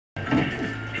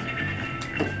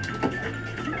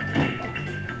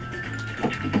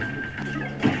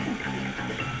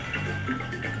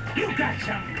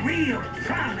some real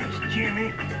promise,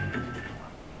 Jimmy.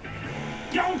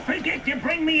 Don't forget to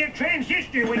bring me a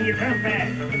transistor when you come back.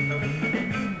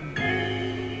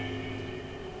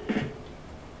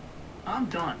 I'm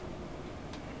done.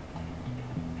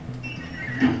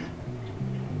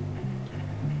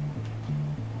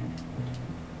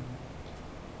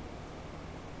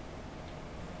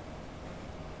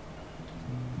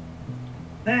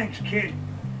 Thanks, kid.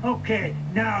 Okay,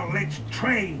 now let's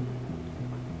train.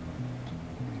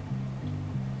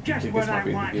 Just what I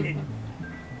wanted.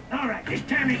 All right, this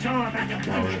time it's all about the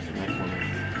punch.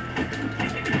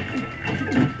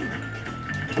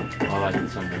 I like it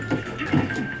so much.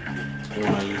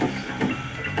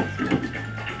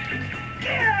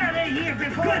 Get out of here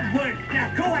before... Good work.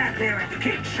 Now go out there and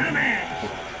kick some ass.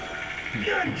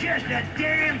 You're just a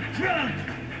damn drunk.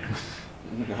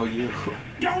 No, you.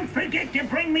 Don't forget to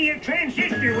bring me a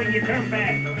transistor when you come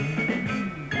back.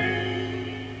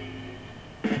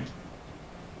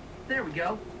 There we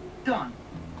go. Done.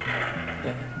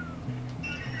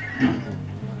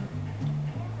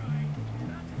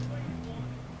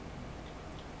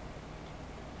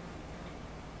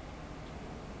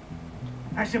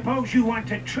 I suppose you want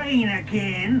to train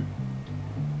again?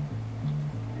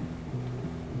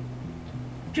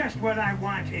 Just what I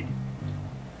wanted.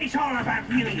 It's all about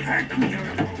really hurting you.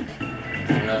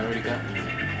 I already got me.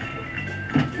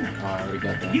 Oh, I already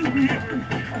got that. You never...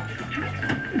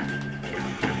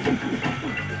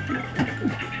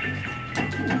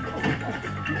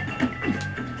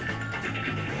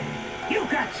 You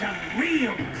got some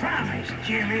real promise,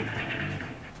 Jimmy.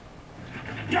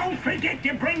 Don't forget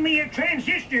to bring me a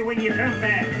transistor when you come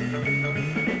back.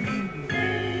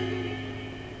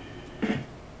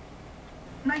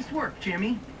 Nice work,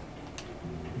 Jimmy.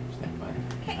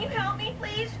 Can you help me,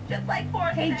 please? Just like for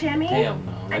Hey, Jimmy. Hell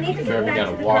no. I Like need you to get forever back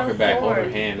gotta to the walk her girls' back, hold her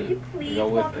dorm. hand, Will you and please go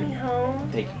with walk me her.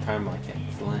 home? Take your time like that.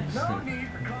 Slam.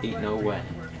 Ain't no way.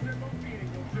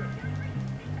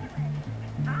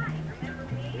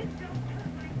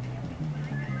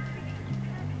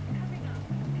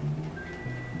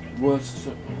 What's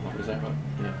up? Oh, is that what?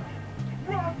 Yeah.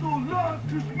 Rocco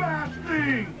loves to smash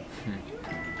things!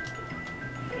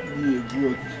 Yeah,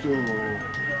 what's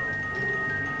up?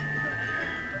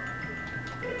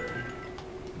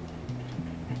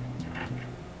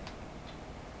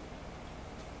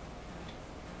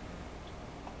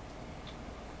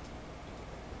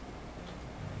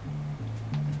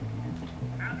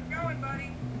 How's it going,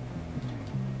 buddy?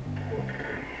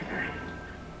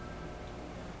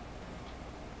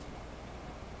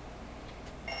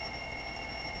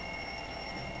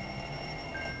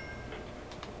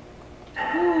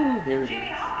 Here it Jimmy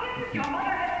is. Hopkins, your mother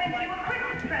has sent you a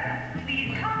Christmas present.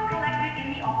 Please come collect it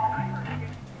in the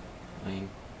office. I mean,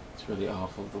 it's really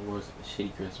awful. The worst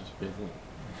shitty Christmas present.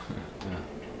 Yeah.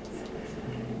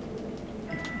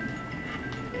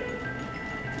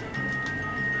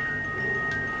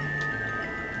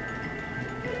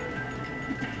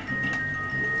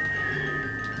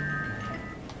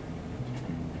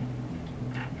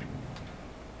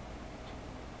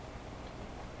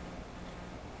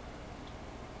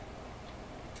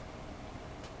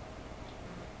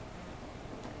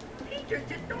 Teachers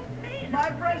just don't pay enough. My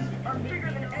breasts are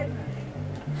bigger than Edna's.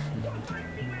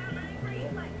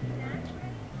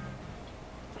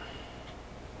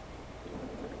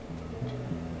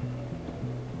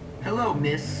 Hello,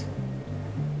 miss.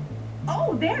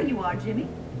 Oh, there you are, Jimmy.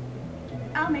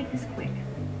 I'll make this quick.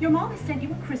 Your mom has sent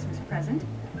you a Christmas present.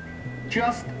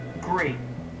 Just great.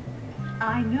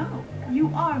 I know.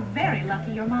 You are very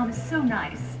lucky your mom is so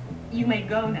nice. You may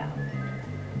go now.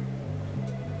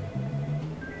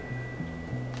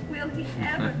 Will he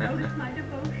ever notice my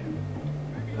devotion?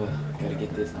 Gotta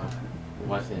get this off.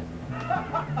 Watch it.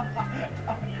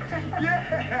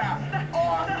 Yeah!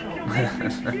 Awesome!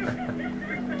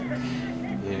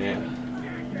 Yeah.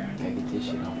 Gotta get this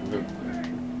shit off real quick.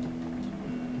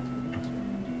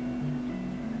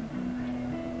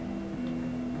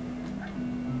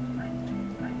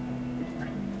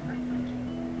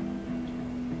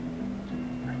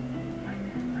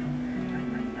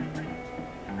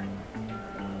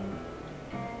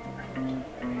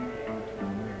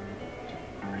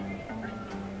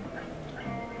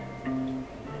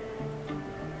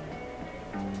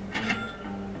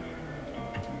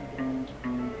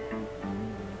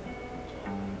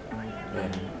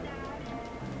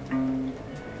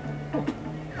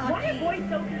 Why are boys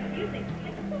so confusing?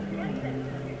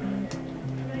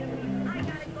 I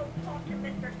gotta go talk to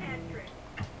Mr. Andrew.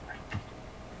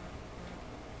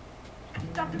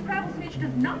 Dr. Kravelsnitch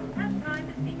does not Have time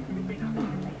to speak.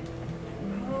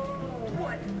 Oh,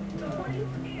 what? So what are you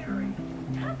hearing?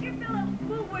 Tuck your fellow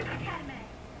Woolworth Academy.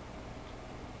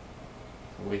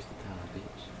 It's a waste of time,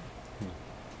 bitch.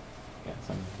 Got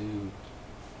something to do.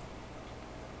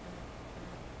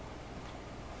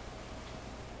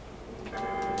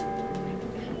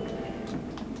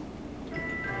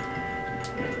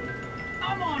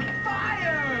 I'm on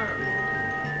fire!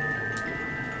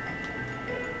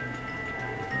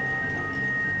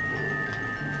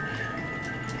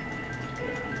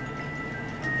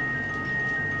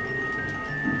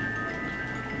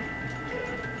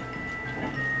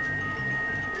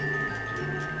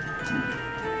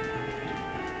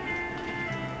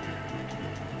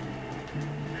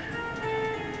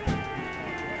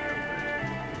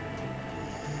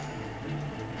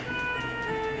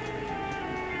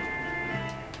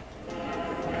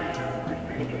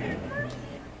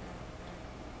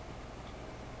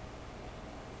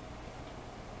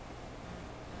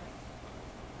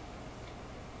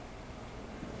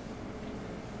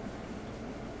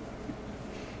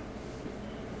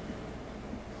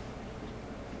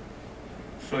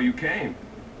 So you came.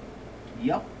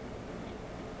 Yup.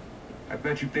 I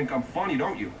bet you think I'm funny,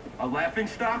 don't you? A laughing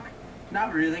stock?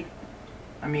 Not really.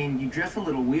 I mean, you dress a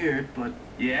little weird, but...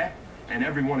 Yeah? And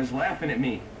everyone is laughing at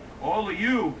me. All of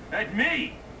you at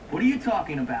me! What are you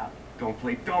talking about? Don't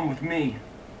play dumb with me.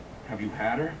 Have you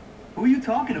had her? Who are you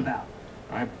talking about?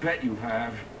 I bet you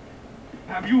have.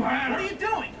 Have you had her? What are you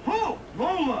doing? Who?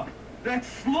 Lola! That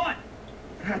slut!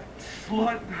 That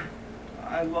slut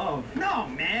I love. No,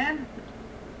 man.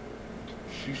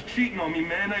 She's cheating on me,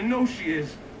 man. I know she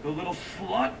is. The little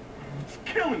slut. It's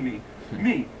killing me.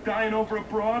 Me, dying over a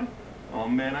broad? Oh,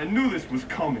 man, I knew this was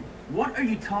coming. What are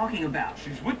you talking about?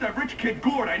 She's with that rich kid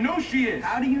Gord. I know she is.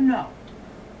 How do you know?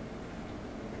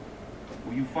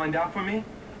 Will you find out for me?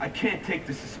 I can't take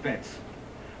the suspense.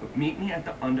 But meet me at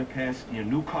the underpass near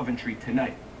New Coventry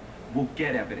tonight. We'll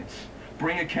get evidence.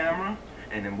 Bring a camera,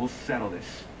 and then we'll settle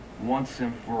this once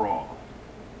and for all.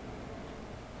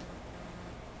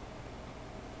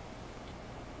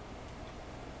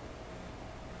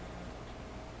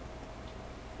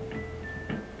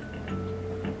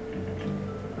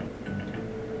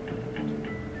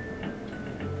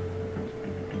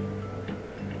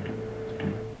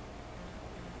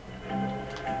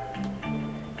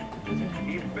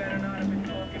 You better not have been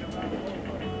talking about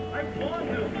Lola. I bought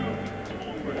those cookies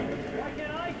over. Why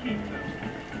can't I keep them?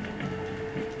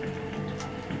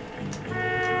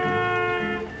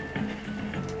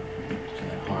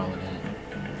 That Harlan in it.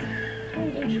 Oh,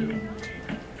 there she is.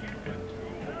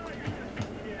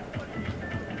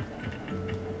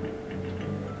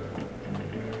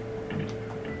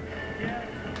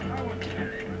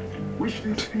 Wish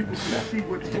these people could see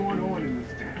what's going on in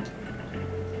this town.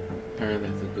 Her,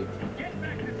 that's a good one.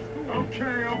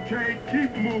 Okay,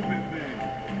 keep moving then.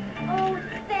 Oh,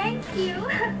 thank you.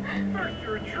 First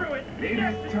you're a truant, Maybe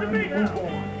next it's it's time the to big move house. on.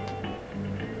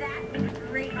 That is a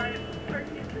great article.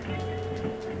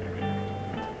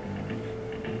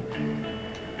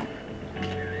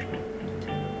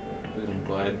 But I'm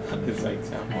glad this like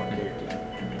sound more character.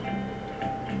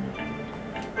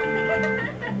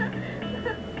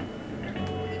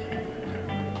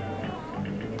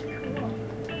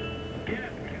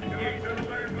 Yes, because dogs are the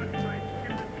fireman's place.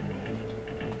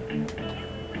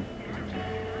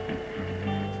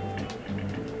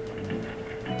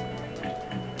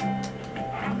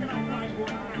 How can I find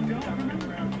one I don't remember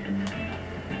around here?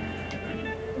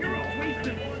 You're all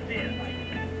wasting one day.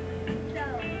 So,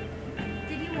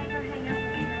 did you ever hang out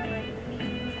with a girl like me?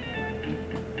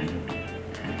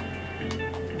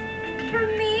 For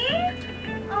me?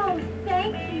 Oh,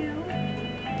 thank you.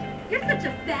 You're such a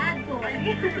bad boy.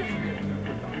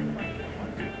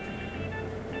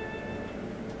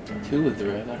 Two is the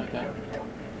right I got.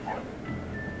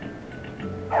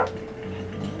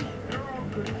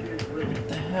 What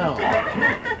the hell?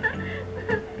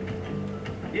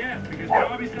 Yes, because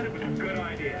Bobby said it was a good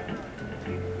idea.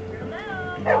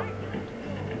 Hello?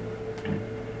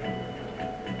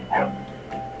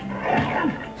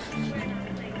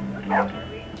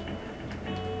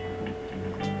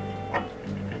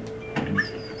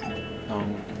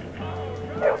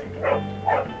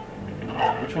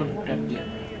 Which one did I get?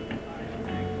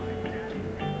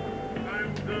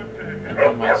 I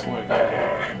think my sword got it.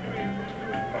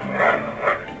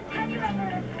 Have you ever,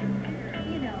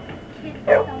 you know, kissed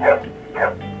someone?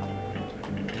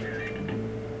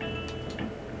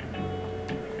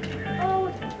 Oh,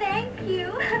 thank you.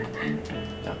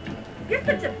 You're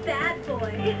such a bad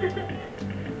boy.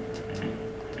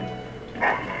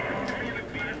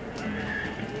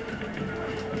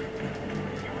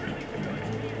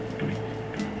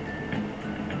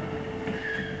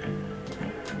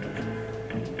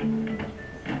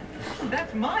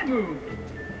 That's my move.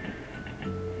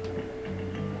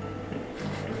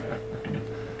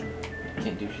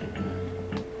 Can't do shit.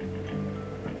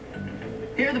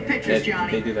 Here are the pictures,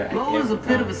 Johnny. They do that Lola's a every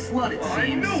bit of time. a slut, it I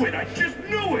seems. knew it! I just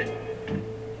knew it!